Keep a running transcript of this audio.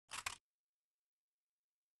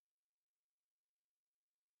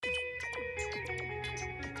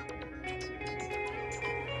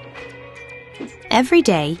Every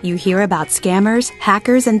day, you hear about scammers,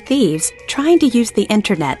 hackers, and thieves trying to use the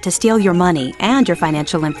internet to steal your money and your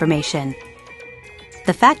financial information.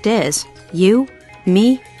 The fact is, you,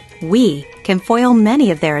 me, we can foil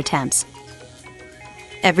many of their attempts.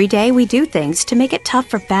 Every day, we do things to make it tough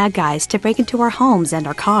for bad guys to break into our homes and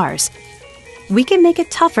our cars. We can make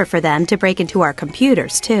it tougher for them to break into our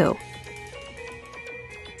computers, too.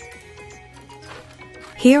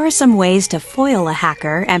 Here are some ways to foil a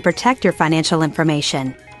hacker and protect your financial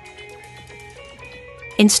information.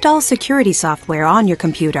 Install security software on your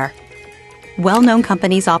computer. Well-known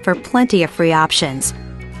companies offer plenty of free options.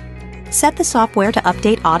 Set the software to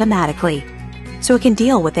update automatically, so it can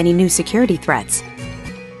deal with any new security threats.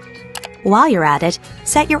 While you're at it,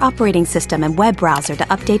 set your operating system and web browser to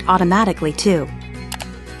update automatically too.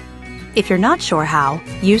 If you're not sure how,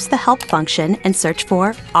 use the help function and search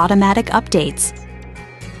for automatic updates.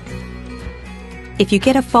 If you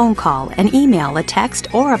get a phone call, an email, a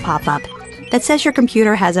text, or a pop-up that says your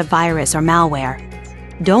computer has a virus or malware,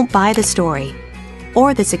 don't buy the story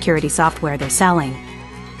or the security software they're selling.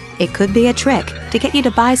 It could be a trick to get you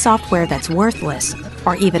to buy software that's worthless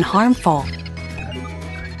or even harmful.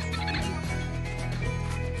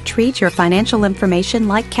 Treat your financial information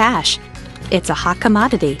like cash. It's a hot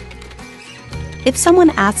commodity. If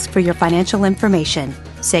someone asks for your financial information,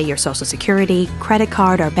 say your Social Security, credit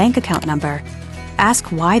card, or bank account number,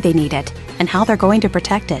 ask why they need it and how they're going to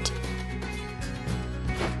protect it.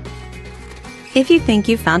 If you think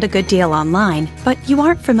you found a good deal online, but you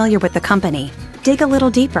aren't familiar with the company, dig a little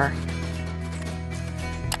deeper.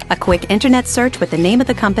 A quick internet search with the name of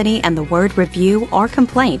the company and the word review or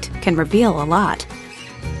complaint can reveal a lot.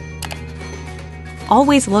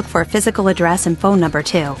 Always look for a physical address and phone number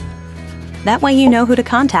too. That way you know who to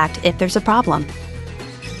contact if there's a problem.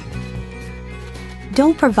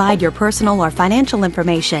 Don't provide your personal or financial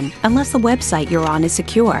information unless the website you're on is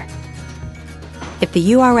secure. If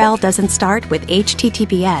the URL doesn't start with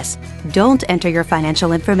HTTPS, don't enter your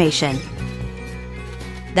financial information.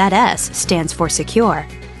 That S stands for secure.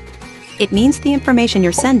 It means the information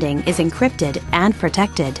you're sending is encrypted and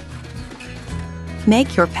protected.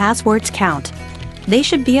 Make your passwords count. They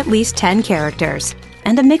should be at least 10 characters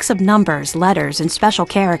and a mix of numbers, letters, and special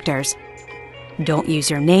characters. Don't use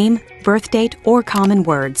your name, birth date, or common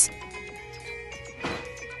words.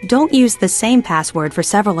 Don't use the same password for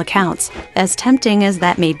several accounts, as tempting as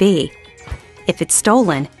that may be. If it's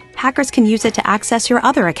stolen, hackers can use it to access your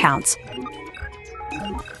other accounts.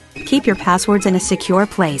 Keep your passwords in a secure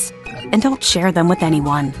place, and don't share them with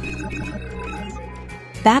anyone.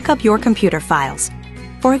 Back up your computer files.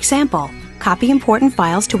 For example, copy important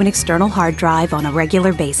files to an external hard drive on a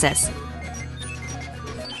regular basis.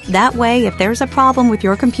 That way, if there's a problem with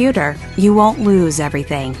your computer, you won't lose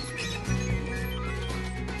everything.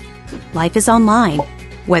 Life is online.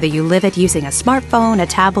 Whether you live it using a smartphone, a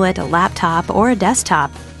tablet, a laptop, or a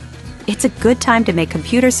desktop, it's a good time to make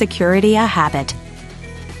computer security a habit.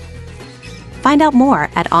 Find out more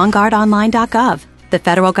at onguardonline.gov, the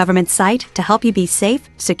federal government site to help you be safe,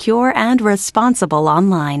 secure, and responsible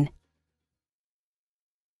online.